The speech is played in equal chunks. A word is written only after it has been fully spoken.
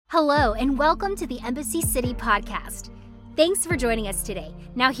Hello, and welcome to the Embassy City podcast. Thanks for joining us today.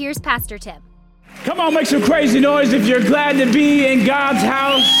 Now here's Pastor Tim. Come on, make some crazy noise if you're glad to be in God's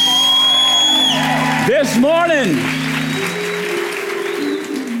house this morning.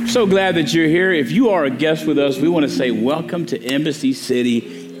 So glad that you're here. If you are a guest with us, we want to say welcome to Embassy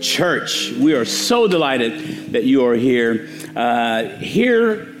City Church. We are so delighted that you are here.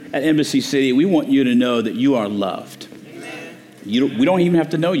 Here at Embassy City, we want you to know that you are loved. We don't even have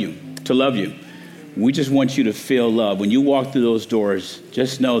to know you to love you. We just want you to feel love. When you walk through those doors,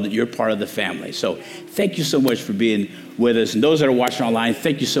 just know that you're part of the family. So thank you so much for being with us. And those that are watching online,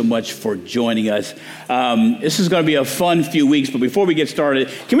 thank you so much for joining us. This is going to be a fun few weeks. But before we get started,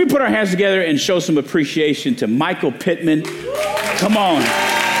 can we put our hands together and show some appreciation to Michael Pittman? Come on.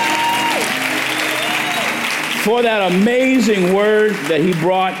 For that amazing word that he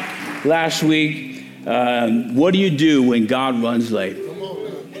brought last week. What do you do when God runs late?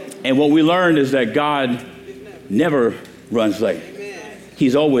 And what we learned is that God never runs late.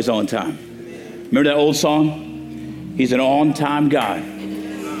 He's always on time. Remember that old song? He's an on-time God.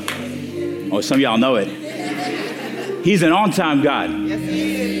 Oh, some of y'all know it. He's an on-time God.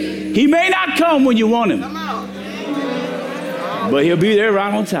 He may not come when you want him, but he'll be there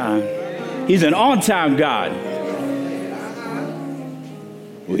right on time. He's an on-time God.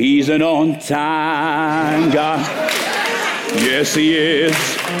 Well, he's an on-time God. Yes, he is.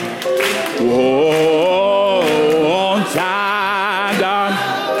 Whoa, on-time God.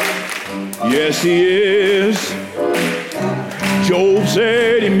 Yes, he is. Job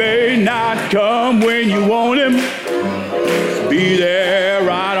said he may not come when you want him. Be there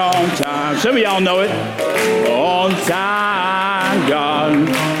right on time. Some of y'all know it. On-time God.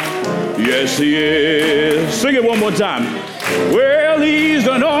 Yes, he is. Sing it one more time. Well, he's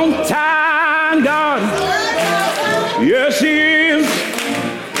an on-time God. Yes, he is.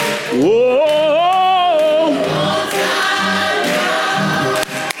 Whoa.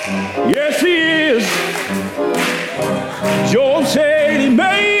 Yes, he is. Job said he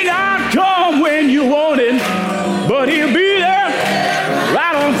may not come when you want him, but he'll be there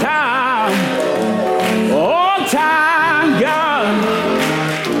right on time. On-time God.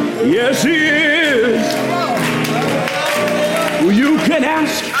 Yes, he is. Well, you can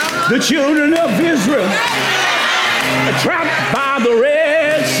ask the children of Israel, trapped by the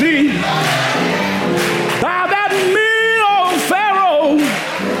Red Sea, by that mean old Pharaoh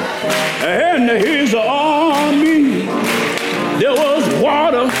and his army. There was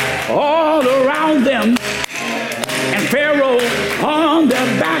water all around them, and Pharaoh on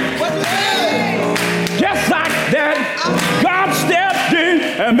their back. Just like that, God stepped in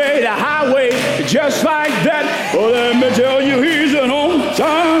and made a highway just like that. Oh, let me tell you, he's an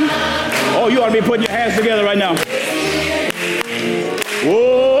on-time. Oh, you ought to be putting your hands together right now.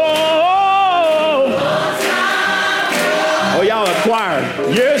 Whoa. Oh, y'all are choir.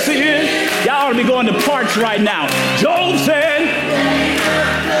 Yes, he is. Y'all ought to be going to parts right now. Job said,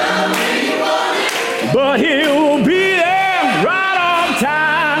 but he'll be there right on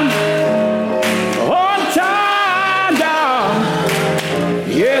time. On time, God.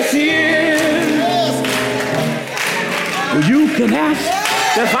 Yes, he is. Well, you can ask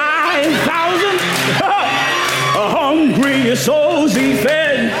the 5,000 hungry souls he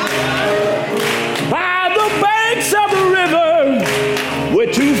fed by the banks of the river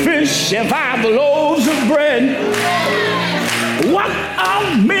with 2 fish and 5 loaves of bread. What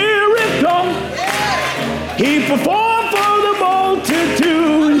a miracle he performed for the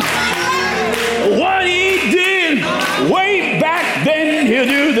multitude. What he did way back then, he'll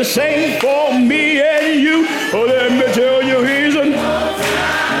do the same for me and you. Oh, let me tell you, he's an...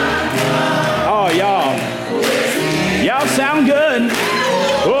 Oh, y'all. Y'all sound good.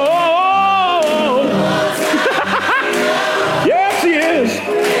 Oh, yes, he is.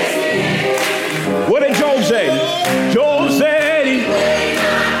 What did Job say? Job said he,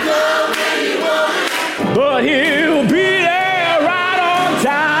 but he'll be there right on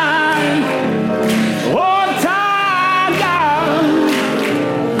time. On time,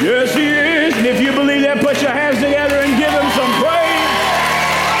 God. Yes, he is. And if you believe that, put your hands together and give him some praise.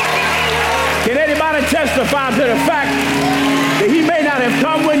 Can anybody testify to the fact that he may not have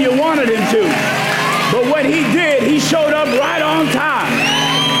come when you wanted him to, but when he did, he showed up right on time,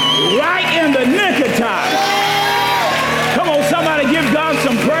 right in the nick of time. Come on, somebody give God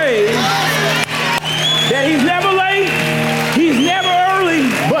some praise that he's never late, he's never early,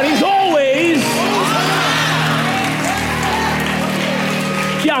 but he's always.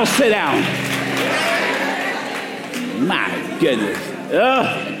 Y'all sit down. My goodness.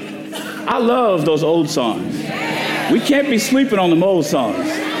 I love those old songs. We can't be sleeping on them old songs.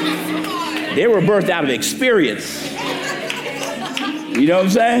 They were birthed out of experience. You know what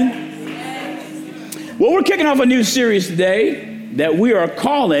I'm saying? Well, we're kicking off a new series today that we are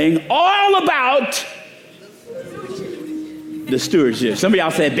calling All About the Stewardship. Some of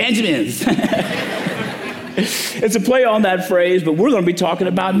y'all said Benjamins. It's a play on that phrase, but we're going to be talking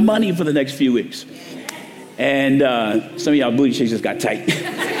about money for the next few weeks. And some of y'all booty cheeks just got tight.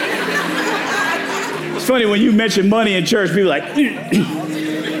 It's funny when you mention money in church, people are like,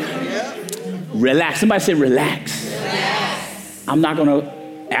 relax. Somebody say relax. I'm not going to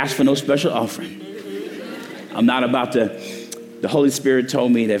ask for no special offering. I'm not about to, the Holy Spirit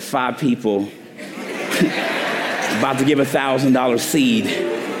told me that 5 people about to give $1,000 seed.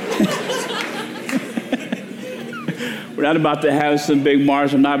 We're not about to have some big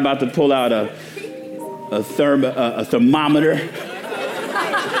march. I'm not about to pull out a thermometer.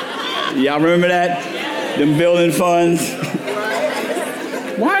 Y'all remember that? Them building funds.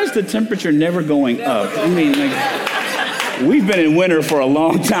 Why is the temperature never going up? I mean, like, we've been in winter for a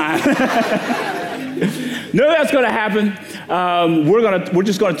long time. None of that's going to happen. We're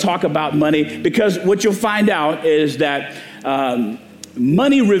just going to talk about money, because what you'll find out is that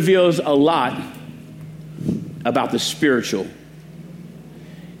money reveals a lot about the spiritual.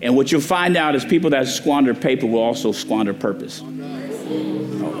 And what you'll find out is people that squander paper will also squander purpose.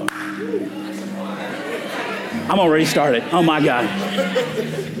 I'm already started. Oh my God.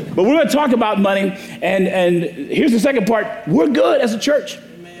 But we're going to talk about money. And here's the second part. We're good as a church.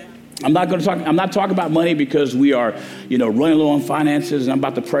 I'm not talking about money because we are, running low on finances and I'm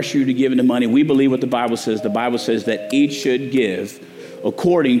about to pressure you to give into money. We believe what the Bible says. The Bible says that each should give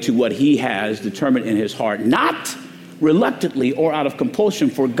according to what he has determined in his heart, not reluctantly or out of compulsion,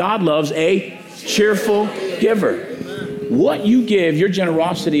 for God loves a cheerful giver. What you give, your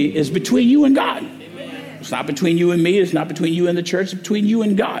generosity, is between you and God. It's not between you and me. It's not between you and the church. It's between you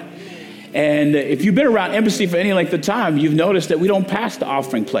and God. And if you've been around Embassy for any length of time, you've noticed that we don't pass the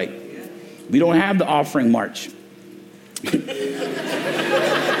offering plate. We don't have the offering march.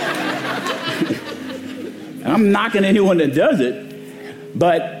 I'm knocking anyone that does it.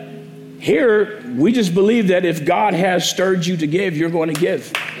 But here, we just believe that if God has stirred you to give, you're going to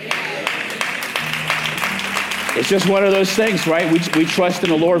give. It's just one of those things, right? We trust in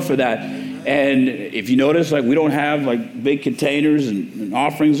the Lord for that. And if you notice, we don't have big containers and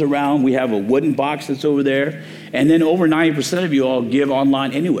offerings around. We have a wooden box that's over there. And then over 90% of you all give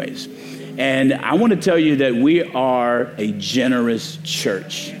online anyways. And I want to tell you that we are a generous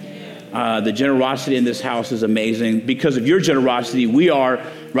church. The generosity in this house is amazing. Because of your generosity, we are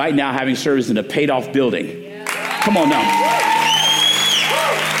right now having service in a paid-off building. Come on now.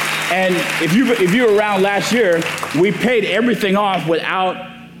 And if you were around last year, we paid everything off without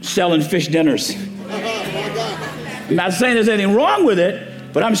selling fish dinners. I'm not saying there's anything wrong with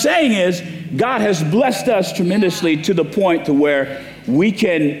it. What I'm saying is God has blessed us tremendously to the point to where we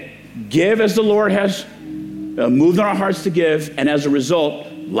can give as the Lord has moved on our hearts to give. And as a result,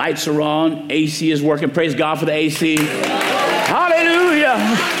 lights are on, AC is working. Praise God for the AC. Hallelujah.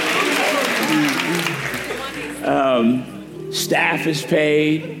 Staff is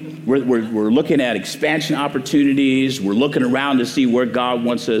paid. We're looking at expansion opportunities. We're looking around to see where God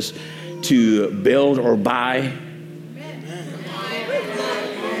wants us to build or buy.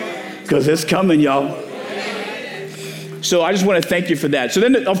 Because it's coming, y'all. So I just want to thank you for that. So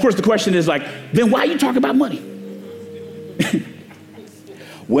then, of course, the question is then why you talk about money?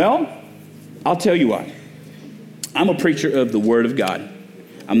 Well, I'll tell you why. I'm a preacher of the Word of God.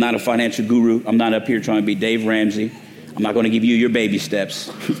 I'm not a financial guru. I'm not up here trying to be Dave Ramsey. I'm not going to give you your baby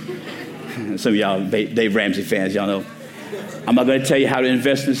steps. Some of y'all Dave Ramsey fans, y'all know. I'm not going to tell you how to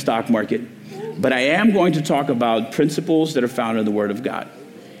invest in the stock market. But I am going to talk about principles that are found in the Word of God.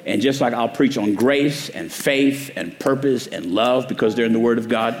 And just like I'll preach on grace and faith and purpose and love because they're in the Word of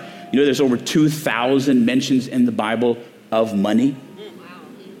God, there's over 2,000 mentions in the Bible of money.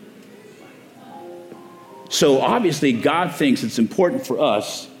 So obviously God thinks it's important for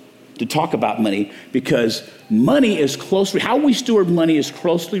us to talk about money because money is how we steward money is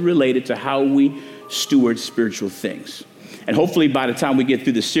closely related to how we steward spiritual things. And hopefully by the time we get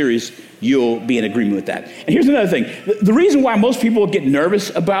through the series, you'll be in agreement with that. And here's another thing. The reason why most people get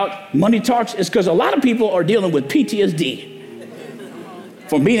nervous about money talks is because a lot of people are dealing with PTSD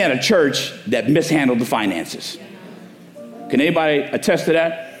from being at a church that mishandled the finances. Can anybody attest to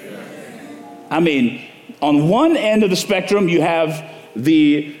that? I mean, on one end of the spectrum, you have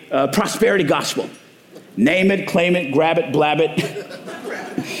the prosperity gospel. Name it, claim it, grab it, blab it.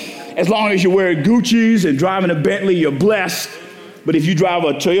 As long as you're wearing Gucci's and driving a Bentley, you're blessed. But if you drive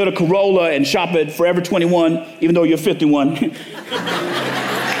a Toyota Corolla and shop at Forever 21, even though you're 51,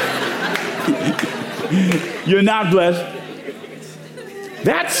 You're not blessed.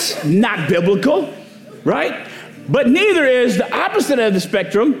 That's not biblical, right? But neither is the opposite of the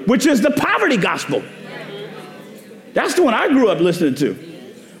spectrum, which is the poverty gospel. That's the one I grew up listening to,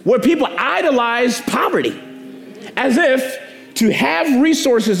 where people idolize poverty as if to have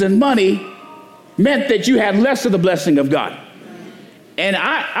resources and money meant that you had less of the blessing of God. And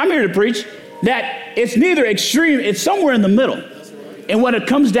I'm here to preach that it's neither extreme, it's somewhere in the middle. And what it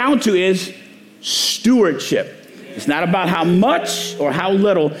comes down to is stewardship. It's not about how much or how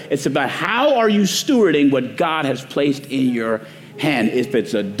little. It's about how are you stewarding what God has placed in your hand. If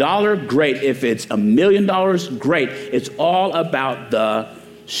it's $1, great. If it's $1 million, great. It's all about the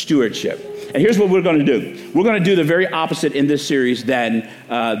stewardship. And here's what we're going to do. We're going to do the very opposite in this series than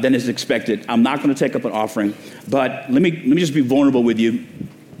is expected. I'm not going to take up an offering, but let me just be vulnerable with you.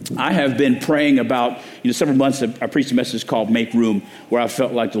 I have been praying about, several months. I preached a message called Make Room, where I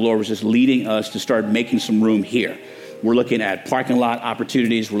felt like the Lord was just leading us to start making some room here. We're looking at parking lot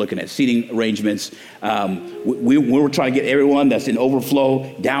opportunities. We're looking at seating arrangements. We were trying to get everyone that's in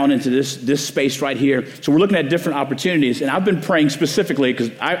overflow down into this space right here. So we're looking at different opportunities. And I've been praying specifically because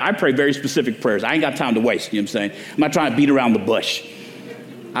I pray very specific prayers. I ain't got time to waste, you know what I'm saying? I'm not trying to beat around the bush.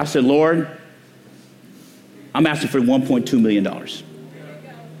 I said, Lord, I'm asking for $1.2 million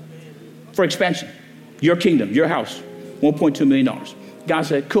for expansion. Your kingdom, your house, $1.2 million. God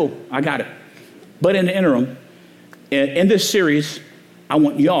said, cool, I got it. But in the interim, in this series, I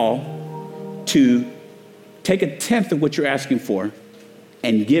want y'all to take 1/10 of what you're asking for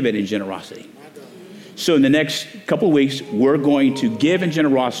and give it in generosity. So in the next couple of weeks, we're going to give in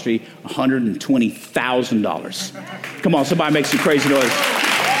generosity $120,000. Come on, somebody make some crazy noise.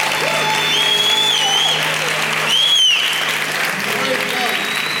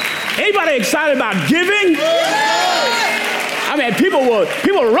 Anybody excited about giving? I mean, people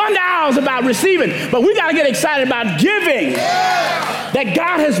run the aisles about receiving, but we got to get excited about giving. That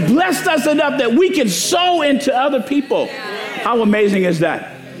God has blessed us enough that we can sow into other people. How amazing is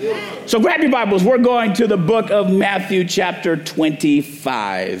that? So grab your Bibles. We're going to the book of Matthew chapter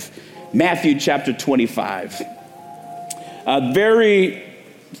 25. Matthew chapter 25. A very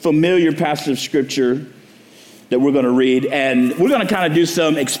familiar passage of scripture that we're going to read, and we're going to kind of do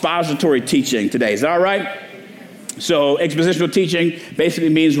some expository teaching today. Is that all right? So expositional teaching basically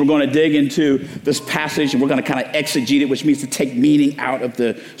means we're going to dig into this passage and we're going to kind of exegete it, which means to take meaning out of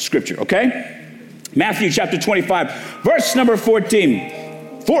the scripture, okay? Matthew chapter 25, verse number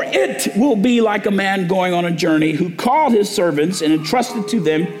 14. For it will be like a man going on a journey who called his servants and entrusted to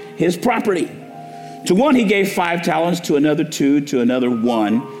them his property. To one he gave 5 talents, to another 2, to another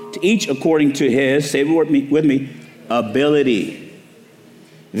 1, to each according to his, say the word with me, ability.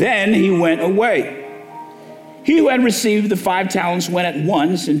 Then he went away. He who had received the 5 talents went at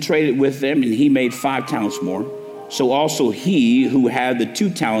once and traded with them, and he made 5 talents more. So also he who had the 2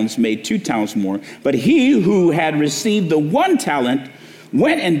 talents made 2 talents more. But he who had received the 1 talent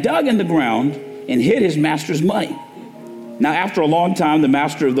went and dug in the ground and hid his master's money. Now after a long time, the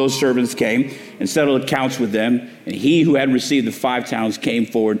master of those servants came and settled accounts with them. And he who had received the 5 talents came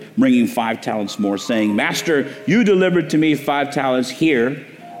forward, bringing 5 talents more, saying, Master, you delivered to me 5 talents. Here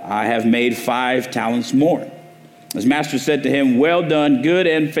I have made 5 talents more. His master said to him, well done, good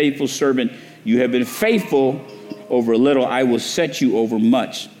and faithful servant. You have been faithful over a little. I will set you over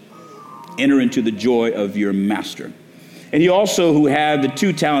much. Enter into the joy of your master. And he also who had the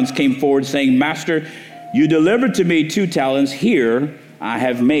 2 talents came forward, saying, Master, you delivered to me 2 talents. Here I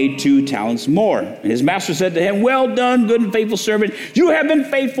have made 2 talents more. And his master said to him, well done, good and faithful servant. You have been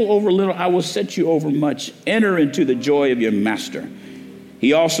faithful over a little. I will set you over much. Enter into the joy of your master.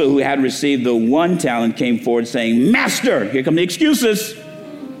 He also who had received the 1 talent came forward saying, Master, here come the excuses.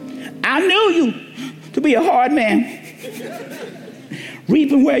 I knew you to be a hard man,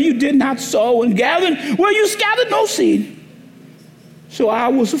 reaping where you did not sow and gathering where you scattered no seed. So I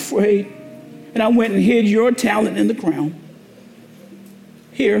was afraid, and I went and hid your talent in the ground.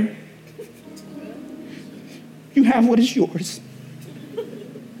 Here, you have what is yours.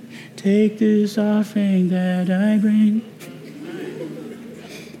 Take this offering that I bring.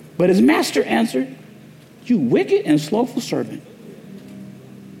 But his master answered, you wicked and slothful servant.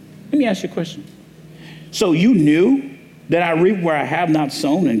 Let me ask you a question. So you knew that I reap where I have not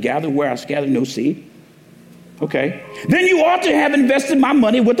sown and gather where I scattered no seed? Okay. Then you ought to have invested my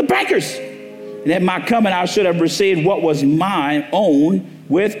money with the bankers. And at my coming, I should have received what was mine own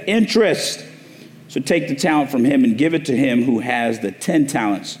with interest. So take the talent from him and give it to him who has the 10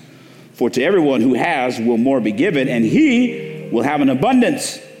 talents. For to everyone who has will more be given, and he will have an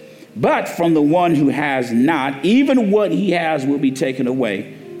abundance. But from the one who has not, even what he has will be taken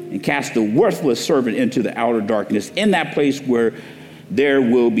away. and cast the worthless servant into the outer darkness, in that place where there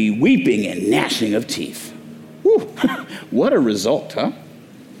will be weeping and gnashing of teeth. Whew. What a result, huh?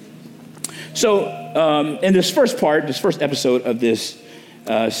 So in this first episode of this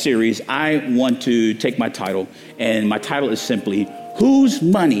series, I want to take my title, and my title is simply, Whose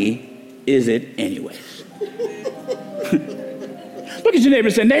Money Is It Anyways? Look at your neighbor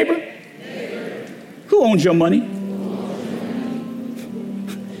and say, neighbor, who owns your money?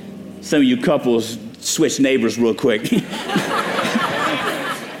 Some of you couples switch neighbors real quick.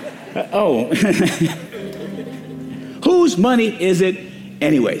 Whose money is it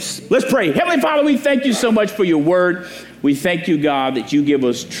anyways? Let's pray. Heavenly Father, we thank you so much for your word. We thank you, God, that you give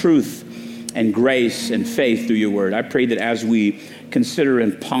us truth and grace and faith through your word. I pray that as we consider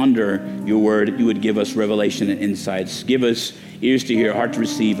and ponder your word, you would give us revelation and insights. Give us ears to hear, heart to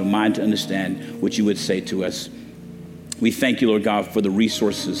receive, a mind to understand what you would say to us. We thank you, Lord God, for the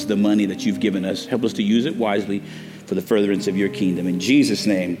resources, the money that you've given us. Help us to use it wisely for the furtherance of your kingdom. In Jesus'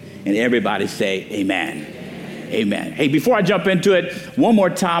 name, and everybody say amen. Amen. Hey, before I jump into it, one more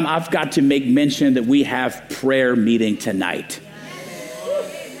time, I've got to make mention that we have prayer meeting tonight.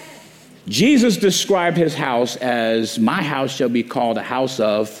 Jesus described his house as, my house shall be called a house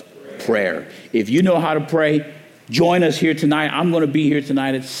of prayer. If you know how to pray, join us here tonight. I'm going to be here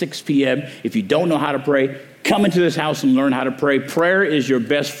tonight at 6 p.m. If you don't know how to pray, come into this house and learn how to pray. Prayer is your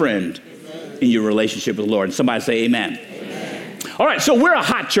best friend in your relationship with the Lord. And somebody say amen. All right, so we're a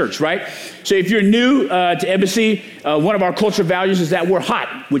hot church, right? So if you're new to Embassy, one of our cultural values is that we're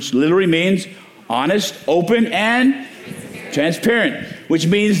hot, which literally means honest, open, and transparent, which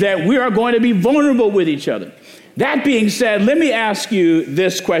means that we are going to be vulnerable with each other. That being said, let me ask you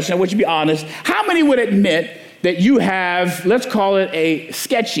this question. I want you to be honest. How many would admit that you have, let's call it a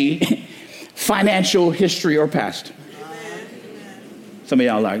sketchy financial history or past? Some of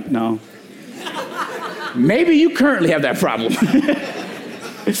y'all are like, no. Maybe you currently have that problem.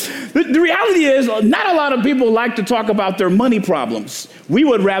 The reality is, not a lot of people like to talk about their money problems. We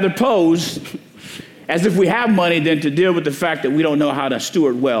would rather pose as if we have money than to deal with the fact that we don't know how to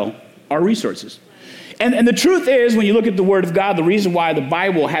steward well our resources. And the truth is, when you look at the Word of God, the reason why the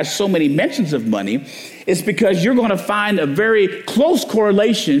Bible has so many mentions of money is because you're going to find a very close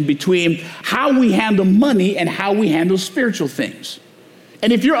correlation between how we handle money and how we handle spiritual things.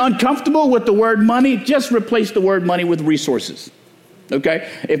 And if you're uncomfortable with the word money, just replace the word money with resources, okay?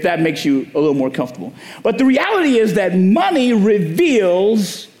 If that makes you a little more comfortable. But the reality is that money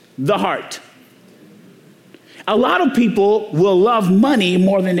reveals the heart. A lot of people will love money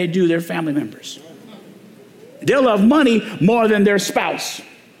more than they do their family members. They'll love money more than their spouse.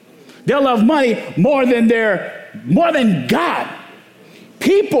 They'll love money more than God.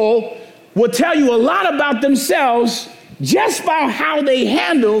 People will tell you a lot about themselves just by how they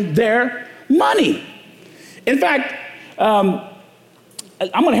handle their money. In fact, I'm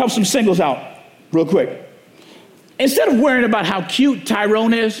going to help some singles out real quick. Instead of worrying about how cute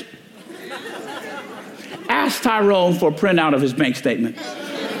Tyrone is, ask Tyrone for a printout of his bank statement.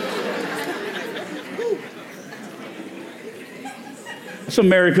 Some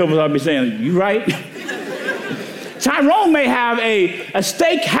married couples I'll be saying, you right? Tyrone may have a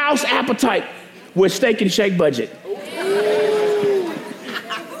steakhouse appetite with steak and shake budget.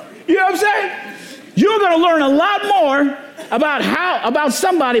 You know what I'm saying? You're going to learn a lot more about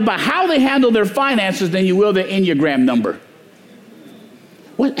somebody by how they handle their finances than you will their Enneagram number.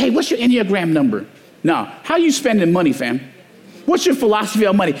 Hey, what's your Enneagram number? No, how you spending money, fam? What's your philosophy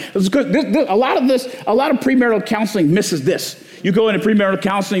on money? A lot of premarital counseling misses this. You go into premarital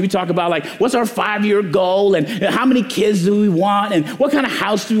counseling, we talk about like, what's our 5-year goal and how many kids do we want and what kind of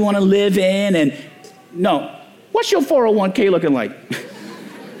house do we want to live in? And no, what's your 401k looking like?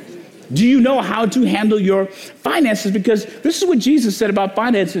 Do you know how to handle your finances? Because this is what Jesus said about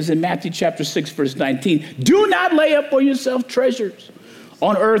finances in Matthew chapter 6, verse 19. Do not lay up for yourself treasures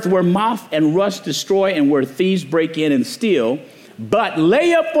on earth where moth and rust destroy and where thieves break in and steal, but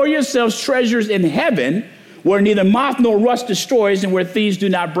lay up for yourselves treasures in heaven where neither moth nor rust destroys and where thieves do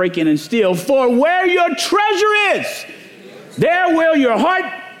not break in and steal. For where your treasure is, there will your heart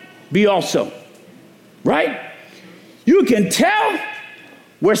be also. Right? You can tell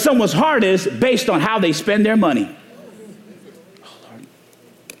where someone's heart is based on how they spend their money. Oh, Lord.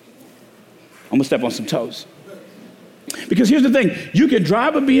 I'm going to step on some toes. Because here's the thing. You can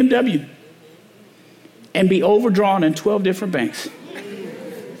drive a BMW and be overdrawn in 12 different banks.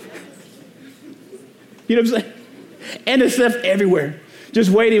 You know what I'm saying? And it's left everywhere,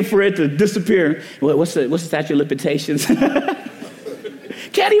 just waiting for it to disappear. Well, what's the statute of limitations?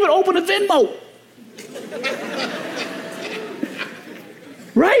 Can't even open a Venmo.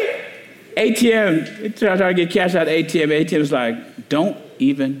 Right? ATM, try to get cash out of ATM. ATM is like, don't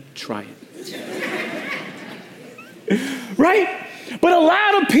even try it. Right? But a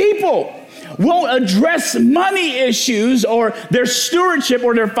lot of people won't address money issues or their stewardship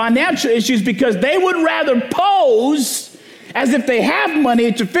or their financial issues because they would rather pose as if they have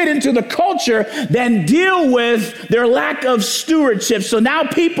money to fit into the culture than deal with their lack of stewardship. So now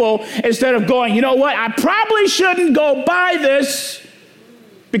people, instead of going, you know what, I probably shouldn't go buy this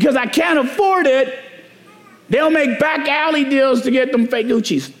because I can't afford it, they'll make back alley deals to get them fake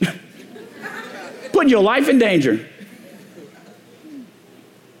Gucci's. Putting your life in danger.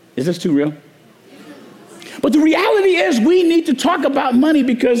 Is this too real? But the reality is we need to talk about money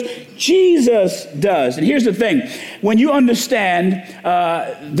because Jesus does. And here's the thing. When you understand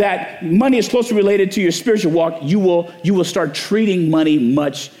that money is closely related to your spiritual walk, you will start treating money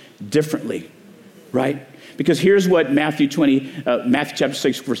much differently, right? Because here's what Matthew chapter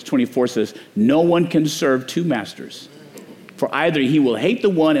 6, verse 24 says. No one can serve two masters. For either he will hate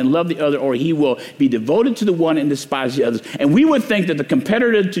the one and love the other, or he will be devoted to the one and despise the others. And we would think that the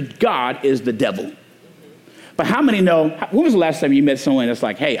competitor to God is the devil. But how many know, when was the last time you met someone that's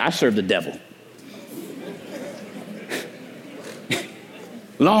like, hey, I serve the devil?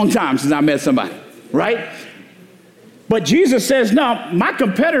 Long time since I met somebody, right? But Jesus says, no, my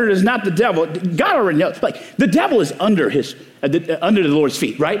competitor is not the devil. God already knows. Like, the devil is under the Lord's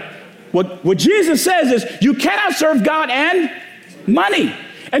feet, right? What Jesus says is you cannot serve God and money.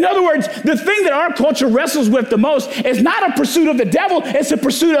 In other words, the thing that our culture wrestles with the most is not a pursuit of the devil, it's a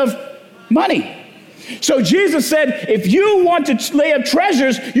pursuit of money. So Jesus said, if you want to lay up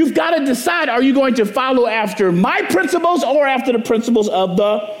treasures, you've got to decide, are you going to follow after my principles or after the principles of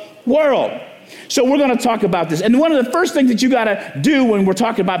the world? So we're going to talk about this. And one of the first things that you got to do when we're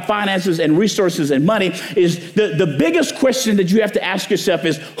talking about finances and resources and money is the biggest question that you have to ask yourself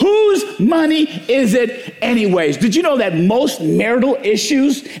is, whose money is it anyways? Did you know that most marital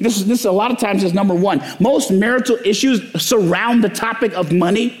issues, this a lot of times is number one, most marital issues surround the topic of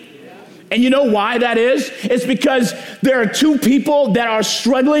money? And you know why that is? It's because there are two people that are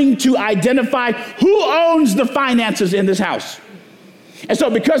struggling to identify who owns the finances in this house. And so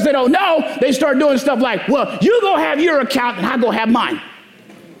because they don't know, they start doing stuff like, well, you go have your account and I go have mine.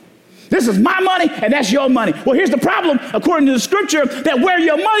 This is my money and that's your money. Well, here's the problem, according to the scripture, that where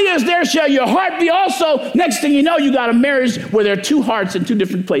your money is, there shall your heart be also. Next thing you know, you got a marriage where there are two hearts in two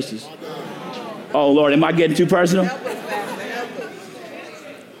different places. Oh, Lord, am I getting too personal?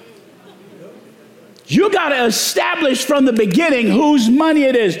 You got to establish from the beginning whose money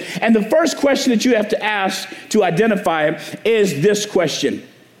it is. And the first question that you have to ask to identify it is this question.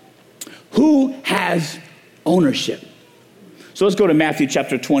 Who has ownership? So let's go to Matthew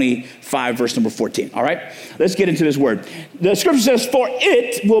chapter 25, verse number 14. All right, let's get into this word. The scripture says, for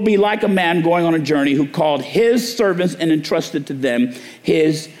it will be like a man going on a journey who called his servants and entrusted to them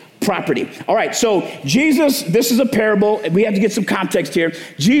his property. All right, so Jesus, this is a parable. We have to get some context here.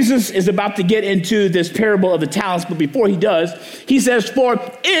 Jesus is about to get into this parable of the talents, but before he does, he says, for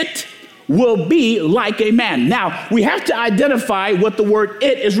it will be like a man. Now, we have to identify what the word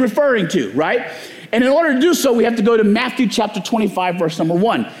it is referring to, right? And in order to do so, we have to go to Matthew chapter 25, verse number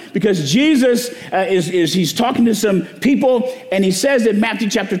 1, because Jesus he's talking to some people, and he says in Matthew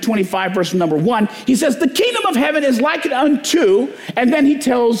chapter 25, verse number 1, he says, the kingdom of heaven is likened unto, and then he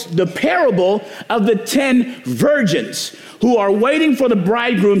tells the parable of the 10 virgins who are waiting for the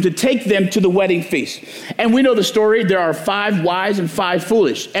bridegroom to take them to the wedding feast. And we know the story. There are 5 wise and 5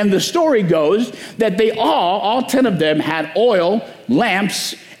 foolish. And the story goes that they all 10 of them had oil,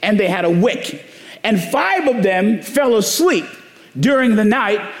 lamps, and they had a wick. And 5 of them fell asleep during the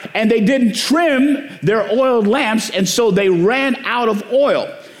night, and they didn't trim their oiled lamps, and so they ran out of oil.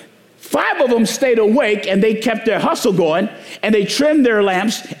 5 of them stayed awake, and they kept their hustle going, and they trimmed their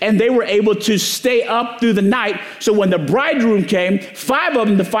lamps, and they were able to stay up through the night. So when the bridegroom came, 5 of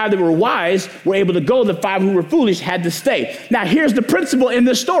them, the 5 that were wise, were able to go. The 5 who were foolish had to stay. Now, here's the principle in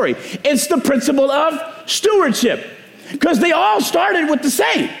this story. It's the principle of stewardship, because they all started with the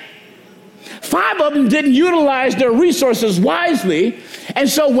same. 5 of them didn't utilize their resources wisely. And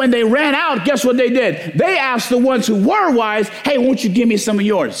so when they ran out, guess what they did? They asked the ones who were wise, hey, won't you give me some of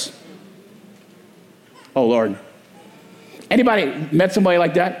yours? Oh, Lord. Anybody met somebody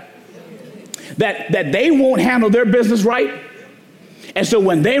like that? That they won't handle their business right. And so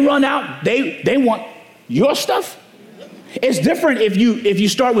when they run out, they want your stuff. It's different if you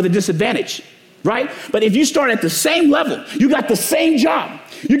start with a disadvantage, right? But if you start at the same level, you got the same job,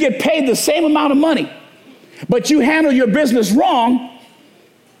 you get paid the same amount of money, but you handle your business wrong,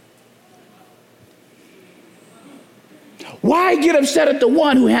 Why get upset at the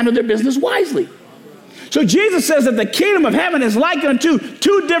one who handled their business wisely? So Jesus says that the kingdom of heaven is likened unto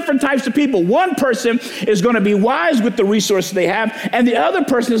two different types of people. One person is going to be wise with the resources they have, and the other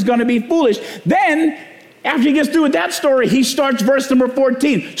person is going to be foolish. Then, after he gets through with that story, he starts verse number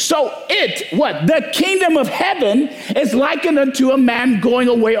 14. So the kingdom of heaven is likened unto a man going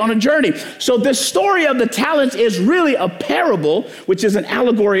away on a journey. So the story of the talents is really a parable, which is an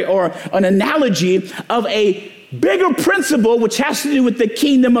allegory or an analogy of a bigger principle, which has to do with the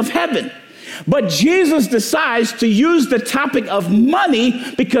kingdom of heaven. But Jesus decides to use the topic of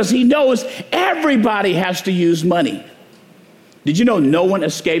money because he knows everybody has to use money. Did you know no one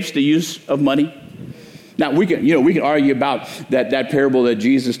escapes the use of money? Now, we can argue about that parable that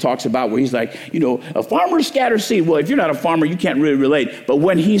Jesus talks about where he's like, a farmer scatters seed. Well, if you're not a farmer, you can't really relate. But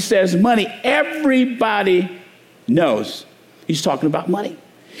when he says money, everybody knows he's talking about money.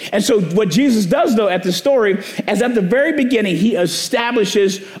 And so what Jesus does, though, at the story is at the very beginning, he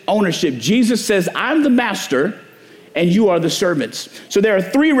establishes ownership. Jesus says, I'm the master and you are the servants. So there are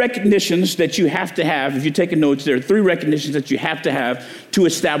three recognitions that you have to have. If you're taking notes, there are three recognitions that you have to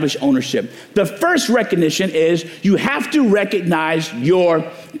establish ownership. The first recognition is you have to recognize your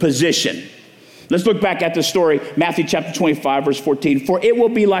position. Let's look back at the story, Matthew chapter 25, verse 14. For it will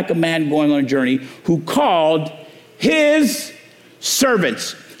be like a man going on a journey who called his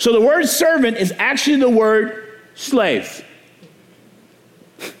servants. So the word servant is actually the word slave.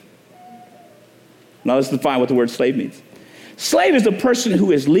 Now let's define what the word slave means. Slave is a person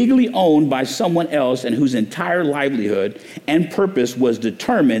who is legally owned by someone else and whose entire livelihood and purpose was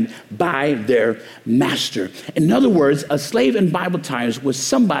determined by their master. In other words, a slave in Bible times was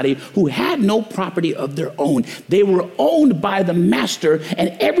somebody who had no property of their own. They were owned by the master, and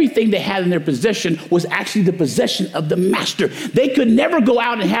everything they had in their possession was actually the possession of the master. They could never go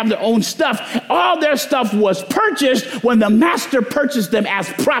out and have their own stuff. All their stuff was purchased when the master purchased them as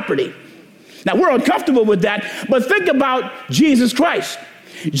property. Now, we're uncomfortable with that, but think about Jesus Christ.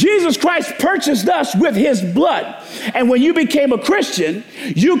 Jesus Christ purchased us with his blood. And when you became a Christian,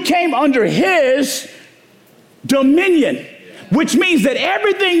 you came under his dominion, which means that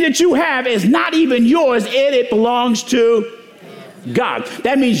everything that you have is not even yours, it belongs to God.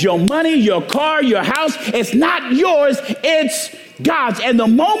 That means your money, your car, your house, it's not yours, it's God's. And the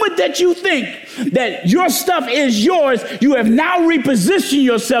moment that you think that your stuff is yours, you have now repositioned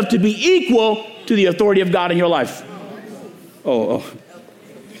yourself to be equal to the authority of God in your life. Oh.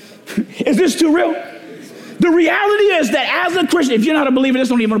 Is this too real? The reality is that as a Christian, if you're not a believer, this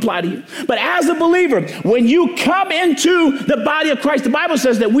don't even apply to you. But as a believer, when you come into the body of Christ, the Bible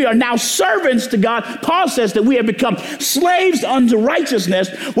says that we are now servants to God. Paul says that we have become slaves unto righteousness.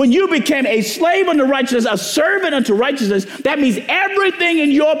 When you became a slave unto righteousness, a servant unto righteousness, that means everything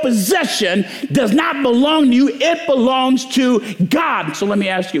in your possession does not belong to you. It belongs to God. So let me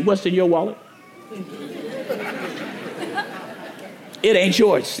ask you, what's in your wallet? It ain't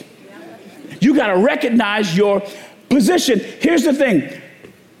yours. You got to recognize your position. Here's the thing.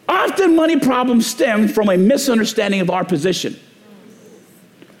 Often money problems stem from a misunderstanding of our position.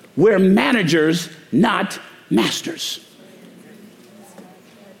 We're managers, not masters.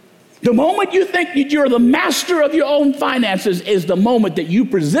 The moment you think that you're the master of your own finances is the moment that you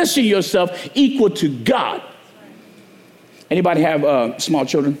position yourself equal to God. Anybody have small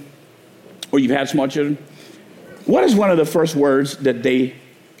children? Or you've had small children? What is one of the first words that they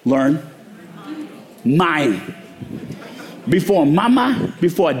learn? Mine. Before mama,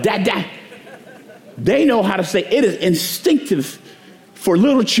 before dada. They know how to say, it is instinctive for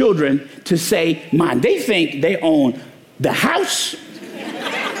little children to say mine. They think they own the house,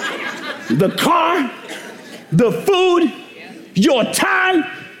 the car, the food, your time,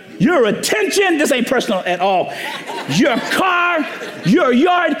 your attention. This ain't personal at all. Your car, your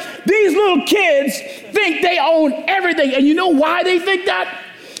yard. These little kids think they own everything. And you know why they think that?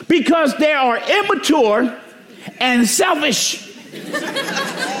 Because they are immature and selfish.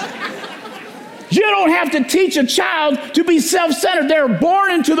 You don't have to teach a child to be self-centered. They're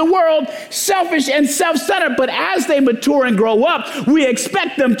born into the world selfish and self-centered. But as they mature and grow up, we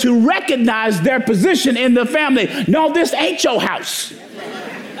expect them to recognize their position in the family. No, this ain't your house.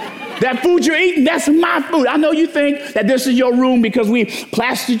 That food you're eating, that's my food. I know you think that this is your room because we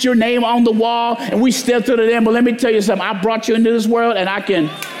plastered your name on the wall and we stepped it in. But let me tell you something. I brought you into this world and I can...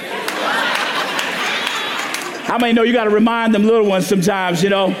 How many know you got to remind them little ones sometimes, you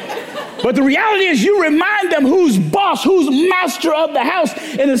know? But the reality is you remind them who's boss, who's master of the house.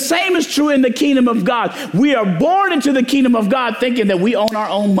 And the same is true in the kingdom of God. We are born into the kingdom of God thinking that we own our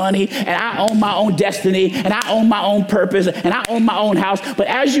own money, and I own my own destiny, and I own my own purpose, and I own my own house. But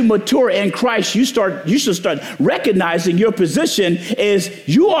as you mature in Christ, you should start recognizing your position is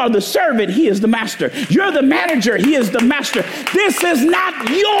you are the servant, he is the master. You're the manager, he is the master. This is not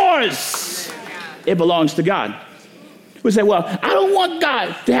yours. It belongs to God. We say, well, I don't want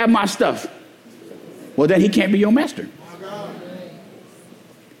God to have my stuff. Well, then he can't be your master.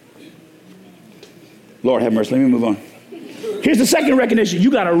 Lord have mercy. Let me move on. Here's the second recognition.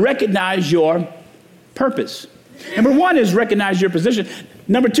 You got to recognize your purpose. Number one is recognize your position.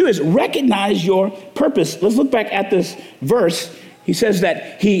 Number two is recognize your purpose. Let's look back at this verse. He says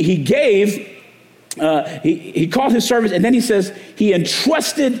that he gave, he called his servants, and then he says he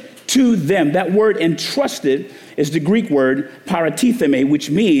entrusted to them. That word entrusted is the Greek word paratitheme, which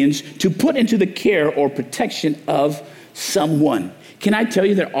means to put into the care or protection of someone. Can I tell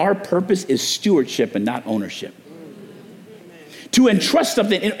you that our purpose is stewardship and not ownership? To entrust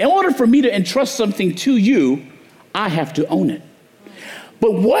something, in order for me to entrust something to you, I have to own it.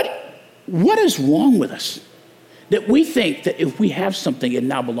 But what is wrong with us that we think that if we have something, it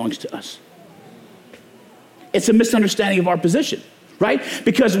now belongs to us? It's a misunderstanding of our position. Right?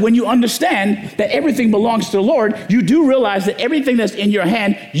 Because when you understand that everything belongs to the Lord, you do realize that everything that's in your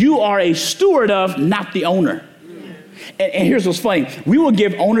hand, you are a steward of, not the owner. And here's what's funny. We will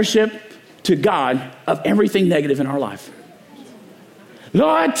give ownership to God of everything negative in our life.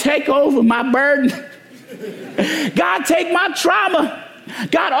 Lord, take over my burden. God, take my trauma.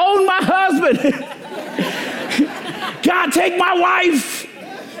 God, own my husband. God, take my wife.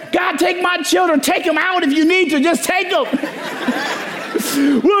 God, take my children. Take them out if you need to. Just take them.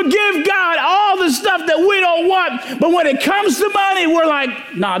 We'll give God all the stuff that we don't want, but when it comes to money, we're like,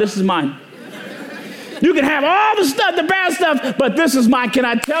 nah, this is mine. You can have all the stuff, the bad stuff, but this is mine. Can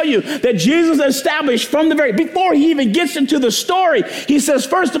I tell you that Jesus established from the before he even gets into the story, he says,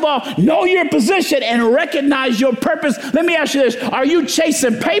 first of all, know your position and recognize your purpose. Let me ask you this. Are you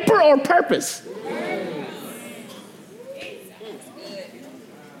chasing paper or purpose?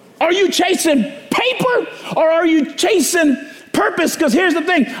 Are you chasing paper or are you chasing purpose? Because here's the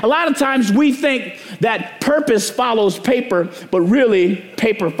thing. A lot of times we think that purpose follows paper, but really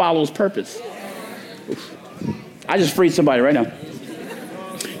paper follows purpose. Oof. I just freed somebody right now.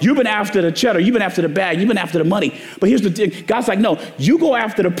 You've been after the cheddar. You've been after the bag. You've been after the money. But here's the thing. God's like, no, you go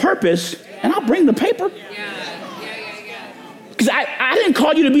after the purpose and I'll bring the paper. Because I didn't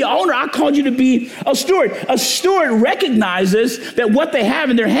call you to be an owner. I called you to be a steward. A steward recognizes that what they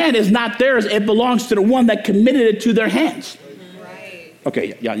have in their hand is not theirs. It belongs to the one that committed it to their hands. Right.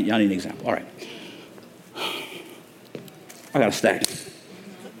 Okay, y'all need an example. All right. I got a stack.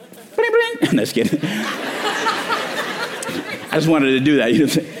 Bling, bling. I'm just kidding. I just wanted to do that. You know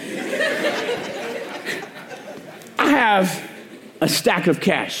what I'm saying? I have a stack of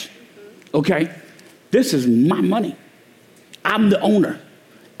cash. Okay? This is my money. I'm the owner.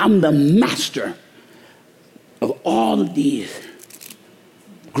 I'm the master of all of these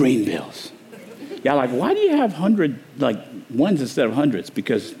green bills. Y'all like, why do you have ones instead of hundreds?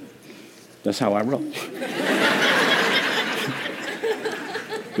 Because that's how I roll.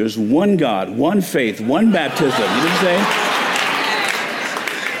 There's one God, one faith, one baptism. You know what I'm saying?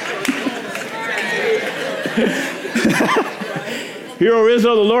 Hero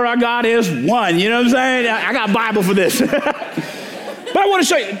Rizzo, the Lord our God is one. You know what I'm saying? I got a Bible for this. But I want to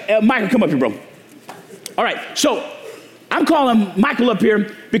show you. Michael, come up here, bro. All right. So I'm calling Michael up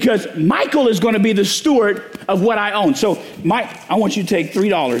here because Michael is going to be the steward of what I own. So, Mike, I want you to take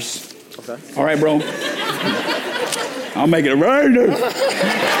 $3. Okay. All right, bro. I'll make it right there.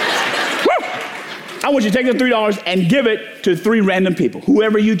 I want you to take the $3 and give it to 3 random people,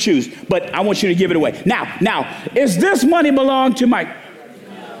 whoever you choose. But I want you to give it away. Now, is this money belong to Mike?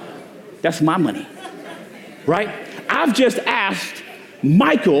 That's my money, right? I've just asked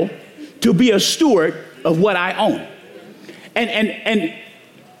Michael to be a steward of what I own. And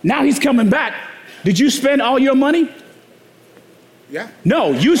now he's coming back. Did you spend all your money? Yeah.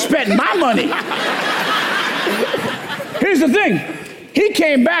 No, you spent my money. Here's the thing. He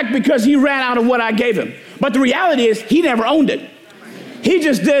came back because he ran out of what I gave him. But the reality is he never owned it. He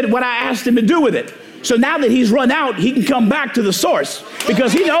just did what I asked him to do with it. So now that he's run out, he can come back to the source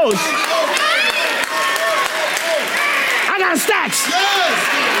because he knows. I got stacks.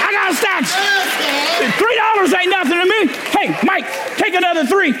 I got stacks. $3 ain't nothing to me. Hey, Mike, take another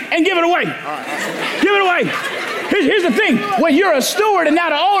 3 and give it away. Give it away. Here's the thing. When you're a steward and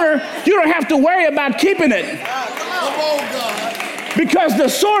not an owner, you don't have to worry about keeping it. Because the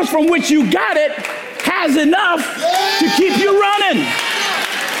source from which you got it has enough to keep you running.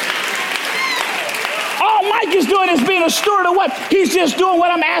 All Mike is doing is being a steward of what? He's just doing what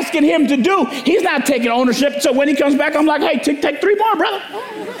I'm asking him to do. He's not taking ownership. So when he comes back, I'm like, hey, take 3 more, brother.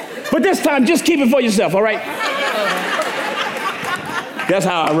 But this time, just keep it for yourself, all right? That's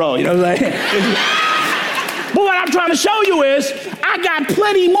how I roll, you know what I'm saying? But what I'm trying to show you is I got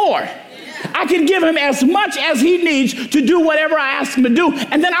plenty more. I can give him as much as he needs to do whatever I ask him to do,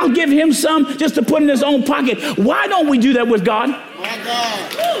 and then I'll give him some just to put in his own pocket. Why don't we do that with God?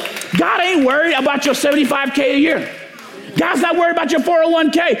 God ain't worried about your $75K a year. God's not worried about your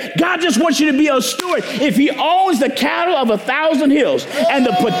 401K. God just wants you to be a steward. If he owns the cattle of 1,000 hills and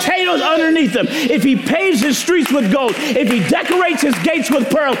the potatoes underneath them, if he paves his streets with gold, if he decorates his gates with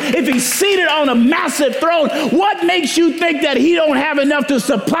pearl, if he's seated on a massive throne, what makes you think that he don't have enough to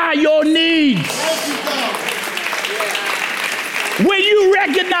supply your needs? When you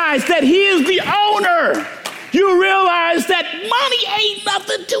recognize that he is the owner, you realize that money ain't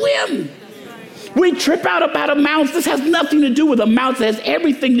nothing to him. We trip out about amounts. This has nothing to do with amounts. It has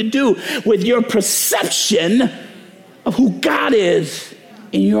everything to do with your perception of who God is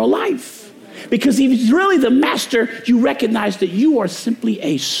in your life. Because if he's really the master, you recognize that you are simply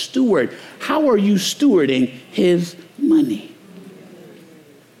a steward. How are you stewarding his money?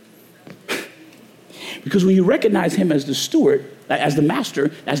 Because when you recognize him as the steward, as the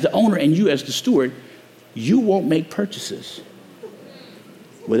master, as the owner, and you as the steward, you won't make purchases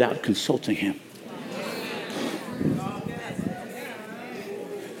without consulting him.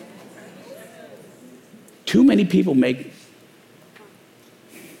 Too many people make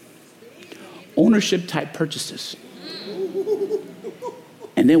ownership type purchases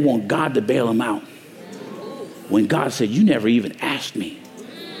and then want God to bail them out. When God said, you never even asked me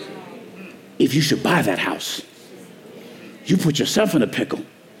if you should buy that house. You put yourself in a pickle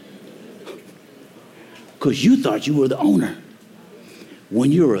because you thought you were the owner.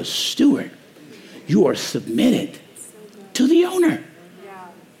 When you're a steward, you are submitted to the owner.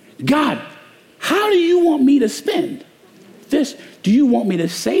 God, how do you want me to spend this? Do you want me to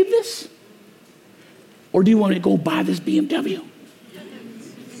save this? Or do you want me to go buy this BMW?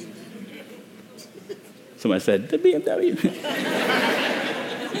 Somebody said, the BMW.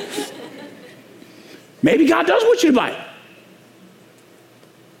 Maybe God does want you to buy it.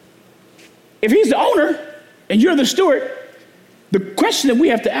 If he's the owner and you're the steward, the question that we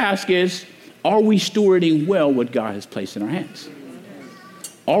have to ask is, are we stewarding well what God has placed in our hands?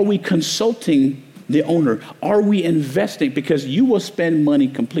 Are we consulting the owner? Are we investing? Because you will spend money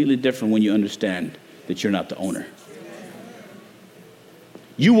completely different when you understand that you're not the owner.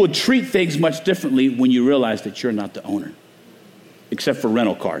 You will treat things much differently when you realize that you're not the owner, except for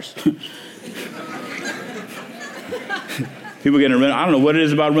rental cars. People getting a rental. I don't know what it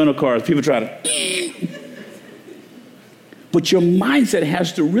is about rental cars. People try to. But your mindset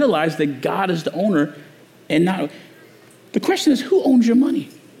has to realize that God is the owner and not. The question is, who owns your money?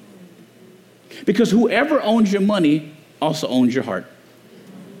 Because whoever owns your money also owns your heart.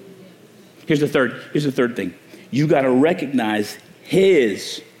 Here's the third thing. You got to recognize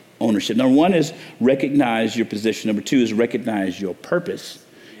his ownership. Number 1 is recognize your position. Number 2 is recognize your purpose.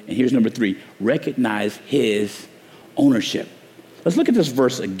 And here's number 3, recognize his ownership. Let's look at this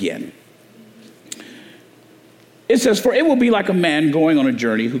verse again. It says, for it will be like a man going on a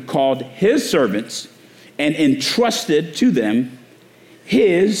journey who called his servants and entrusted to them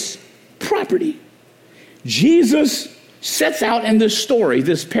his property. Jesus sets out in this story,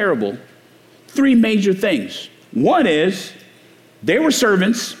 this parable, 3 major things. One is they were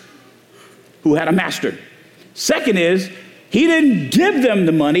servants who had a master. Second is he didn't give them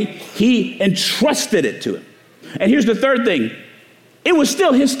the money, he entrusted it to him. And here's the third thing. It was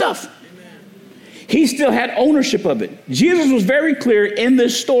still his stuff. He still had ownership of it. Jesus was very clear in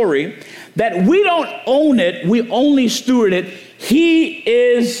this story that we don't own it, we only steward it. He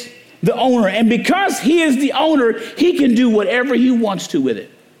is the owner. And because he is the owner, he can do whatever he wants to with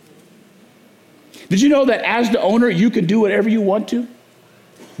it. Did you know that as the owner, you can do whatever you want to?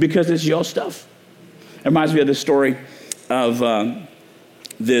 Because it's your stuff. It reminds me of the story of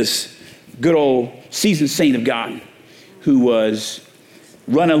this good old seasoned saint of God who was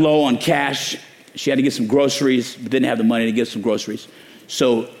running low on cash. She had to get some groceries, but didn't have the money to get some groceries.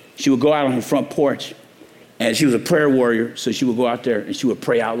 So she would go out on her front porch, and she was a prayer warrior, so she would go out there and she would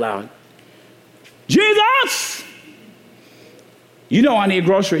pray out loud. Jesus, you know I need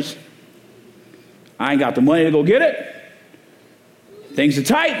groceries. I ain't got the money to go get it. Things are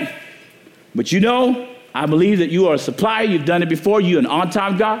tight, but you know, I believe that you are a supplier. You've done it before. You're an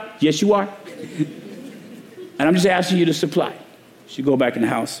on-time God. Yes, you are. And I'm just asking you to supply. She'd go back in the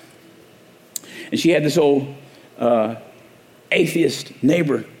house. And she had this old atheist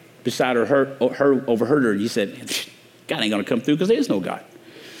neighbor beside her overheard her. And he said, God ain't going to come through because there is no God.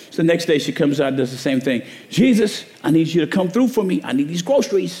 So the next day she comes out and does the same thing. Jesus, I need you to come through for me. I need these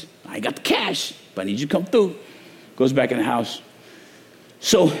groceries. I ain't got the cash, but I need you to come through. Goes back in the house.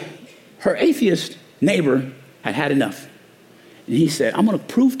 So her atheist neighbor had had enough. And he said, I'm going to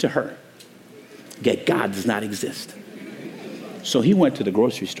prove to her that God does not exist. So he went to the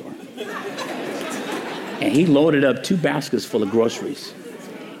grocery store. And he loaded up 2 baskets full of groceries.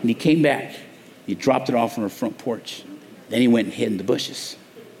 And he came back. He dropped it off on her front porch. Then he went and hid in the bushes.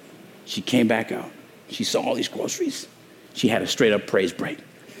 She came back out. She saw all these groceries. She had a straight up praise break.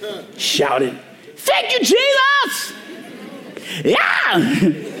 Shouted, thank you, Jesus! Yeah!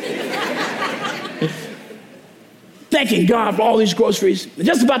 Thanking God for all these groceries.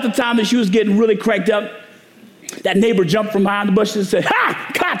 Just about the time that she was getting really cranked up, that neighbor jumped from behind the bushes and said,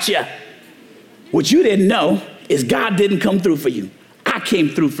 ha, gotcha. What you didn't know is God didn't come through for you. I came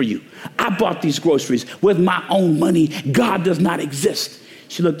through for you. I bought these groceries with my own money. God does not exist.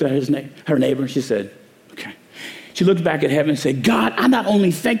 She looked at her neighbor and she said, okay. She looked back at heaven and said, God, I not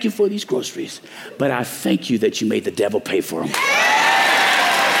only thank you for these groceries, but I thank you that you made the devil pay for them.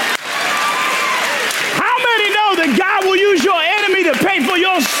 How many know that God will use your enemy to pay for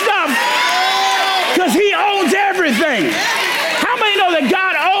your stuff because he owns everything? How many know that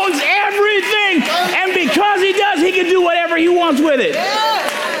God owns everything, and because he does, he can do whatever he wants with it?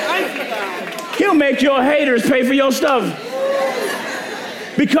 He'll make your haters pay for your stuff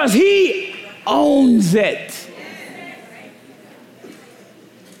because he owns it.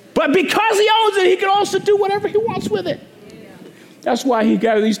 But because he owns it, he can also do whatever he wants with it. That's why he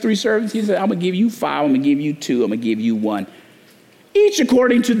got these 3 servants. He said, I'm going to give you 5, I'm going to give you 2, I'm going to give you 1. Each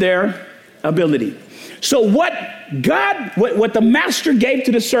according to their ability. So what the master gave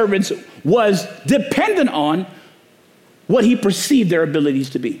to the servants was dependent on what he perceived their abilities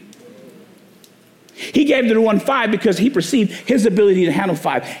to be. He gave to the one 5 because he perceived his ability to handle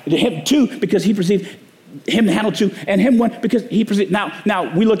 5. To him 2 because he perceived him to handle 2, and him 1 because he perceived.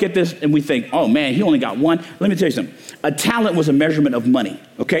 Now we look at this and we think, oh man, he only got 1. Let me tell you something. A talent was a measurement of money.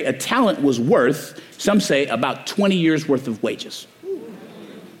 Okay, a talent was worth, some say, about 20 years worth of wages.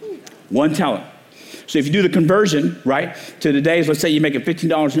 1 talent. So if you do the conversion, right, to today's, let's say you're making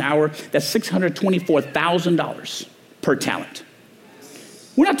 $15 an hour, that's $624,000 per talent.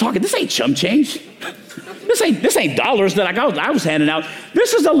 We're not talking, this ain't chump change. This ain't dollars that I was handing out.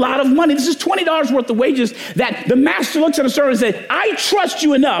 This is a lot of money. This is $20 worth of wages that the master looks at a servant and says, I trust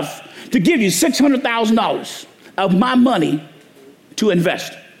you enough to give you $600,000 of my money to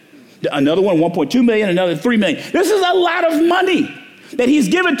invest. Another one, 1.2 million, another 3 million. This is a lot of money that he's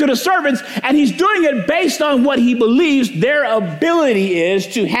given to the servants, and he's doing it based on what he believes their ability is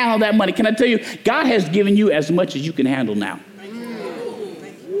to handle that money. Can I tell you, God has given you as much as you can handle now.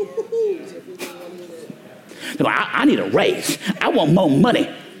 I need a raise. I want more money.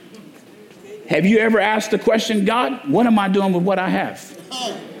 Have you ever asked the question, God, what am I doing with what I have?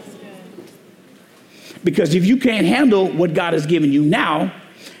 Because if you can't handle what God has given you now,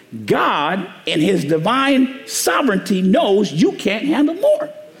 God, in his divine sovereignty, knows you can't handle more.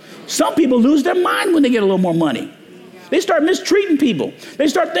 Some people lose their mind when they get a little more money. They start mistreating people. They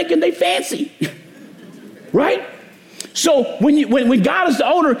start thinking they fancy. Right? So when God is the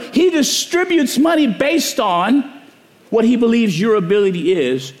owner, he distributes money based on what he believes your ability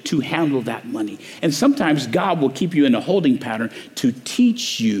is to handle that money. And sometimes God will keep you in a holding pattern to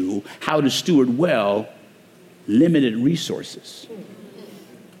teach you how to steward well limited resources.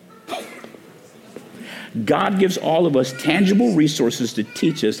 God gives all of us tangible resources to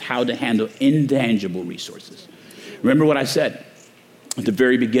teach us how to handle intangible resources. Remember what I said at the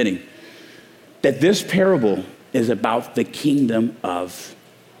very beginning, that this parable is about the kingdom of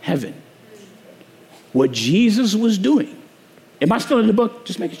heaven. What Jesus was doing, am I still in the book?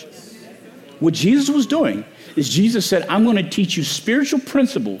 Just making sure. What Jesus was doing is Jesus said, I'm going to teach you spiritual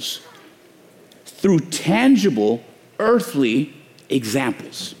principles through tangible earthly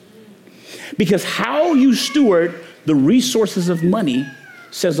examples. Because how you steward the resources of money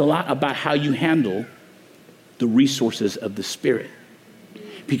says a lot about how you handle the resources of the Spirit.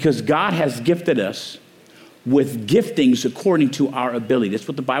 Because God has gifted us with giftings according to our ability. That's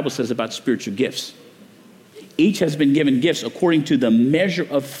what the Bible says about spiritual gifts. Each has been given gifts according to the measure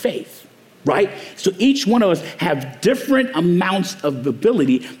of faith, right? So each one of us have different amounts of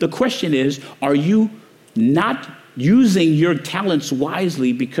ability. The question is, are you not using your talents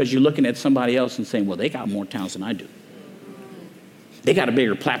wisely because you're looking at somebody else and saying, well, they got more talents than I do. They got a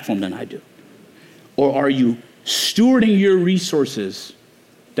bigger platform than I do. Or are you stewarding your resources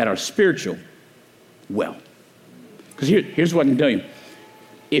that are spiritual well. Because here's what I can tell you.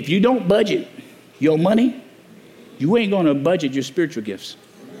 If you don't budget your money, you ain't going to budget your spiritual gifts.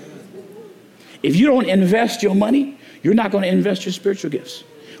 If you don't invest your money, you're not going to invest your spiritual gifts.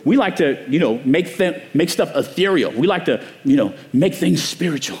 We like to, make stuff ethereal. We like to, make things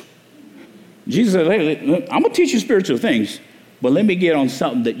spiritual. Jesus said, hey, I'm going to teach you spiritual things, but let me get on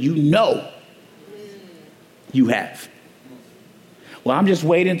something that you have. Well, I'm just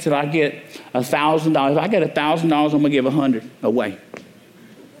waiting until I get $1,000. If I get $1,000, I'm going to give 100 away.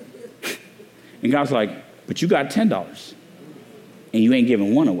 And God's like, but you got $10, and you ain't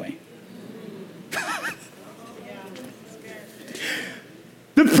giving one away.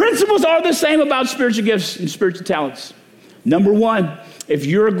 The principles are the same about spiritual gifts and spiritual talents. Number one, if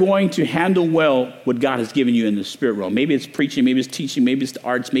you're going to handle well what God has given you in the spirit realm, maybe it's preaching, maybe it's teaching, maybe it's the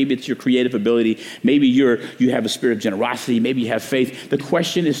arts, maybe it's your creative ability, maybe you have a spirit of generosity, maybe you have faith. The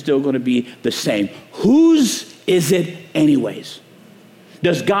question is still going to be the same. Whose is it anyways?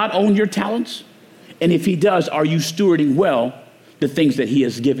 Does God own your talents? And if he does, are you stewarding well the things that he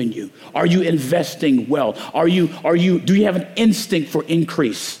has given you? Are you investing well? Do you have an instinct for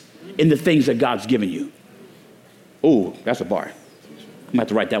increase in the things that God's given you? Oh, that's a bar. I'm going to have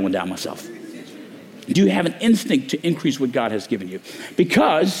to write that one down myself. Do you have an instinct to increase what God has given you?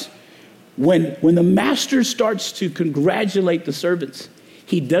 Because when the master starts to congratulate the servants,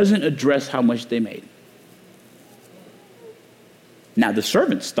 he doesn't address how much they made. Now, the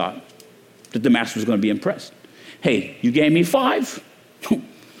servants thought that the master was going to be impressed. Hey, you gave me 5.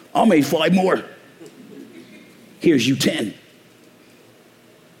 I'll make 5 more. Here's you 10.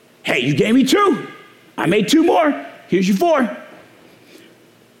 Hey, you gave me 2. I made 2 more. Here's you 4.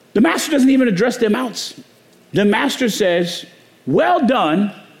 The master doesn't even address the amounts. The master says, well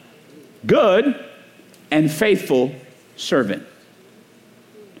done, good and faithful servant.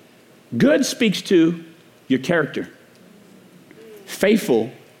 Good speaks to your character.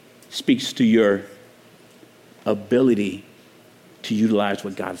 Faithful speaks to your ability to utilize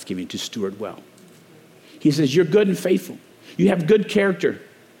what God has given you to steward well. He says, you're good and faithful. You have good character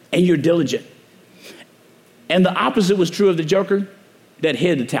and you're diligent. And the opposite was true of the joker that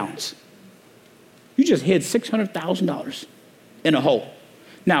hid the talents. You just hid $600,000 in a hole.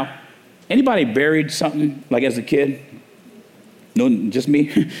 Now, anybody buried something like as a kid? No, just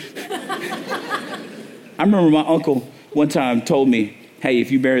me? I remember my uncle one time told me, hey,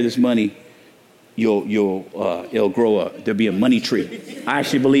 if you bury this money, it'll grow there'll be a money tree. I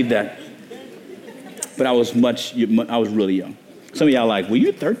actually believed that. But I was really young. Some of y'all are like, well,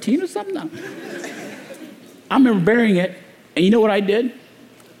 you're 13 or something? No. I remember burying it, and you know what I did?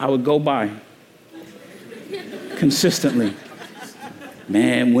 I would go by consistently.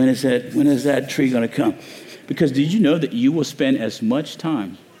 Man, when is that tree going to come? Because did you know that you will spend as much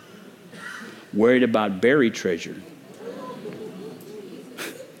time worried about buried treasure,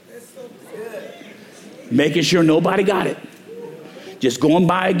 making sure nobody got it, just going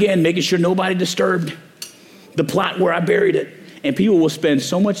by again, making sure nobody disturbed the plot where I buried it. And people will spend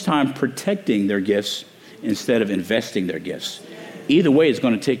so much time protecting their gifts instead of investing their gifts. Either way, it's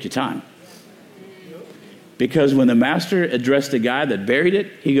going to take your time. Because when the master addressed the guy that buried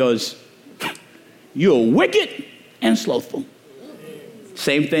it, he goes, you're wicked and slothful.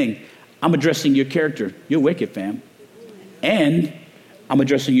 Same thing. I'm addressing your character. You're wicked, fam. And I'm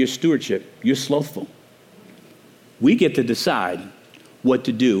addressing your stewardship. You're slothful. We get to decide what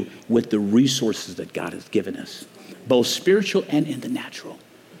to do with the resources that God has given us, both spiritual and in the natural.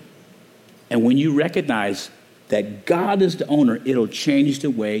 And when you recognize that God is the owner, it'll change the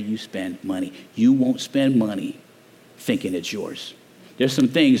way you spend money. You won't spend money thinking it's yours. There's some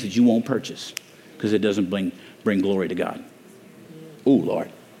things that you won't purchase because it doesn't bring glory to God. Ooh, Lord.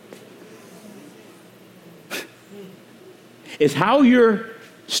 Is how you're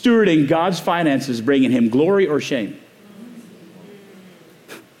stewarding God's finances bringing him glory or shame?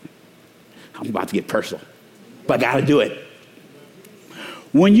 I'm about to get personal, but I got to do it.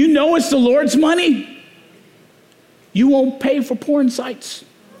 When you know it's the Lord's money, you won't pay for porn sites.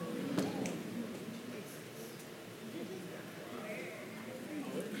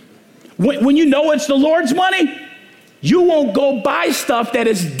 When you know it's the Lord's money, you won't go buy stuff that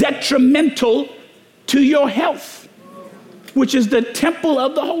is detrimental to your health, which is the temple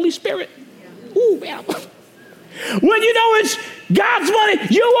of the Holy Spirit. Ooh, man. When you know it's God's money,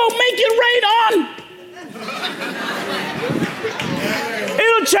 you won't make it rain on.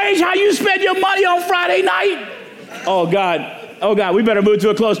 It'll change how you spend your money on Friday night. Oh, God, we better move to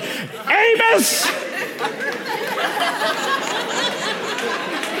a close. Amos!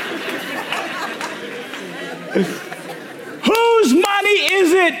 Whose money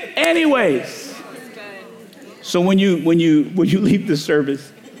is it anyways? So when you leave the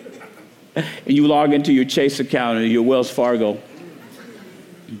service and you log into your Chase account or your Wells Fargo,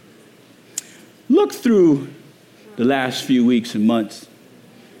 look through the last few weeks and months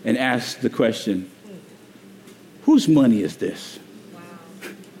and ask the question, whose money is this?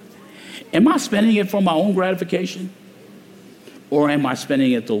 Am I spending it for my own gratification? Or am I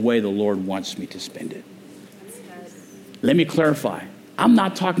spending it the way the Lord wants me to spend it? Let me clarify. I'm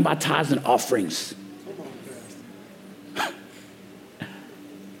not talking about tithes and offerings.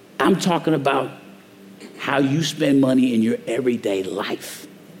 I'm talking about how you spend money in your everyday life.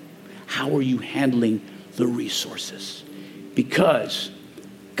 How are you handling the resources? Because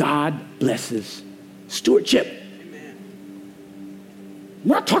God blesses stewardship.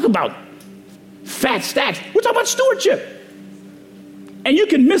 We're not talking about fat stacks. We're talking about stewardship. And you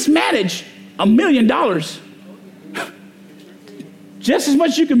can mismanage $1 million just as much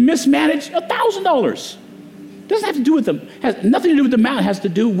as you can mismanage $1,000. Doesn't have to do with has nothing to do with the amount. It has to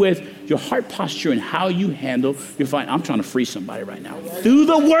do with your heart posture and how you handle your finances. I'm trying to free somebody right now. Through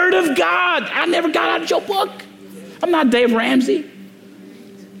the word of God. I never got out of your book. I'm not Dave Ramsey.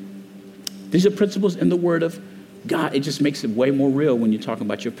 These are principles in the word of God. It just makes it way more real when you're talking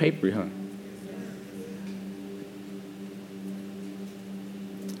about your paper, huh?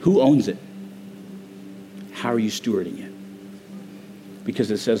 Who owns it? How are you stewarding it?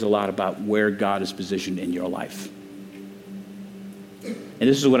 Because it says a lot about where God is positioned in your life. And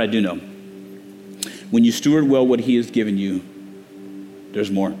this is what I do know. When you steward well what he has given you,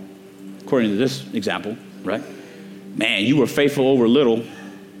 there's more. According to this example, right? Man, you were faithful over little,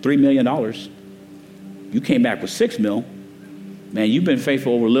 $3 million. You came back with $6 million. Man, you've been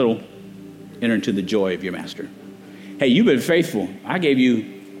faithful over little. Enter into the joy of your master. Hey, you've been faithful. I gave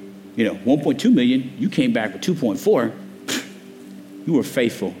you, 1.2 million. You came back with 2.4. You were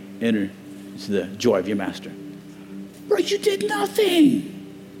faithful. Enter into the joy of your master. Bro, you did nothing.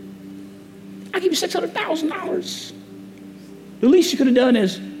 I give you $600,000. The least you could have done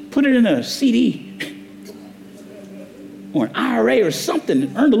is put it in a CD or an IRA or something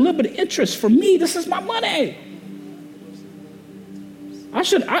and earned a little bit of interest for me. This is my money. I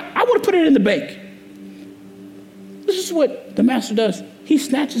would have put it in the bank. This is what the master does. He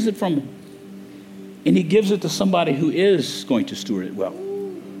snatches it from him and he gives it to somebody who is going to steward it well.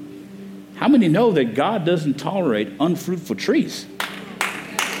 How many know that God doesn't tolerate unfruitful trees?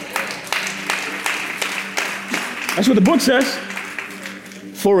 That's what the book says.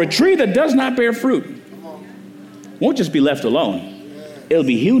 For a tree that does not bear fruit won't just be left alone. It'll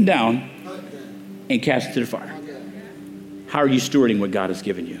be hewn down and cast into the fire. How are you stewarding what God has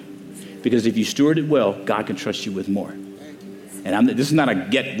given you? Because if you steward it well, God can trust you with more. And this is not a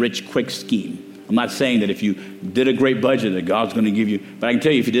get-rich-quick scheme. I'm not saying that if you did a great budget that God's going to give you, but I can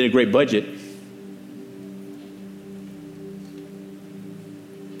tell you if you did a great budget,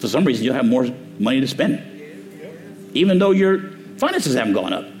 for some reason you'll have more money to spend. Even though your finances haven't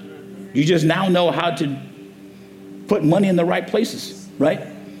gone up. You just now know how to put money in the right places, right?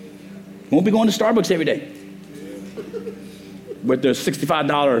 You won't be going to Starbucks every day with their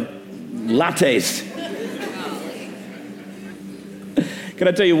 $65 lattes. Can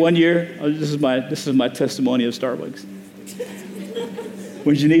I tell you one year? This is my testimony of Starbucks.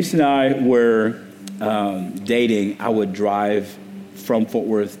 When Janice and I were dating, I would drive from Fort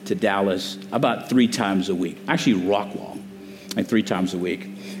Worth to Dallas about 3 times a week. Actually, Rockwall, like 3 times a week,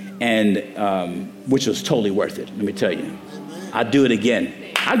 and which was totally worth it. Let me tell you, I'd do it again.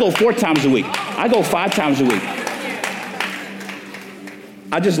 I go 4 times a week. I go 5 times a week.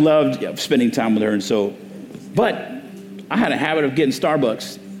 I just loved spending time with her, and so, but I had a habit of getting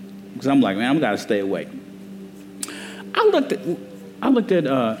Starbucks because I'm like, man, I've got to stay awake. I looked at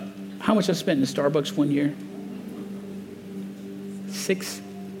how much I spent in Starbucks one year.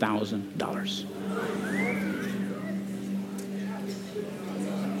 $6,000.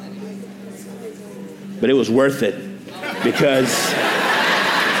 But it was worth it because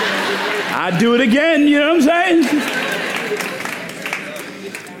I'd do it again, you know what I'm saying?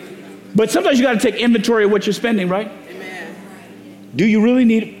 But sometimes you got to take inventory of what you're spending, right? Amen. Do you really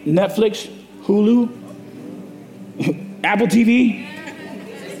need Netflix, Hulu, Apple TV,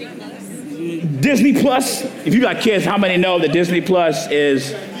 Disney Plus? If you got kids, how many know that Disney Plus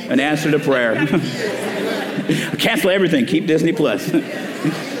is an answer to prayer? Cancel everything. Keep Disney Plus.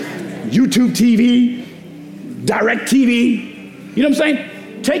 YouTube TV, Direct TV. You know what I'm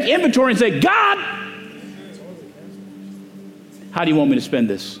saying? Take inventory and say, God, how do you want me to spend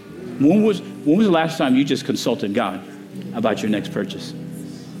this? When was the last time you just consulted God about your next purchase?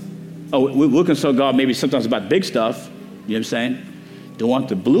 Oh, we'll consult God maybe sometimes about big stuff. You know what I'm saying? Don't want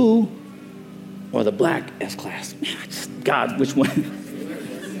the blue or the black S-Class. God, which one?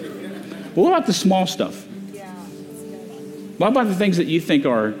 But what about the small stuff? What about the things that you think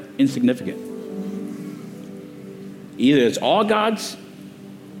are insignificant? Either it's all God's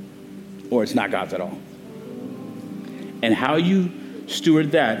or it's not God's at all. And how you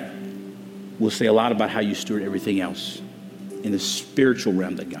steward that will say a lot about how you steward everything else in the spiritual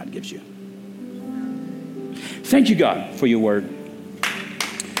realm that God gives you. Thank you, God, for your word.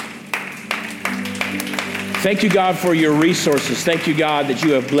 Thank you, God, for your resources. Thank you, God, that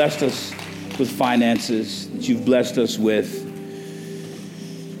you have blessed us with finances, that you've blessed us with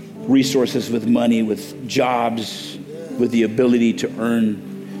resources, with money, with jobs, with the ability to earn.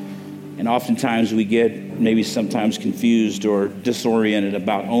 And oftentimes we get maybe sometimes confused or disoriented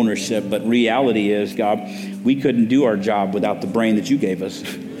about ownership, but reality is, God, we couldn't do our job without the brain that you gave us.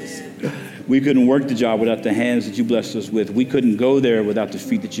 We couldn't work the job without the hands that you blessed us with. We couldn't go there without the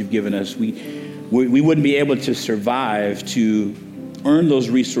feet that you've given us. We wouldn't be able to survive, to earn those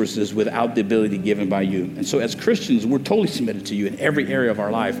resources without the ability given by you. And so as Christians, we're totally submitted to you in every area of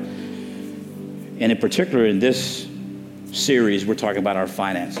our life. And in particular, in this series, we're talking about our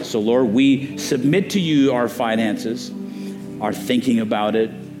finances. So Lord, we submit to you our finances, our thinking about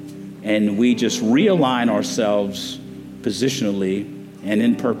it, and we just realign ourselves positionally and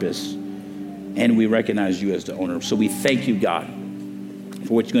in purpose, and we recognize you as the owner. So we thank you, God,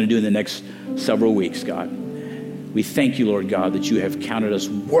 for what you're going to do in the next several weeks, God. We thank you, Lord God, that you have counted us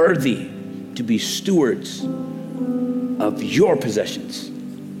worthy to be stewards of your possessions.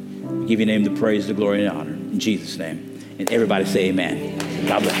 We give your name the praise, the glory, and the honor. In Jesus' name. And everybody say amen.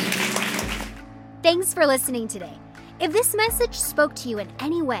 God bless. Thanks for listening today. If this message spoke to you in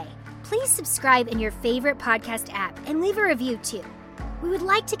any way, please subscribe in your favorite podcast app and leave a review too. We would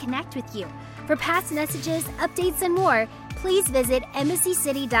like to connect with you. For past messages, updates, and more, please visit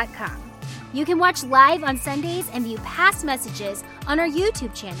embassycity.com. You can watch live on Sundays and view past messages on our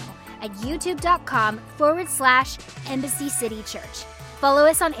YouTube channel at youtube.com/Embassy City Church. Follow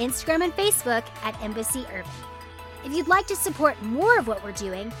us on Instagram and Facebook at Embassy Irving. If you'd like to support more of what we're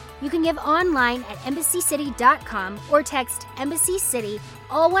doing, you can give online at embassycity.com or text Embassy City,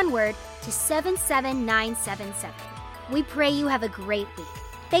 all one word, to 77977. We pray you have a great week.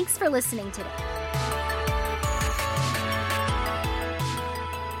 Thanks for listening today.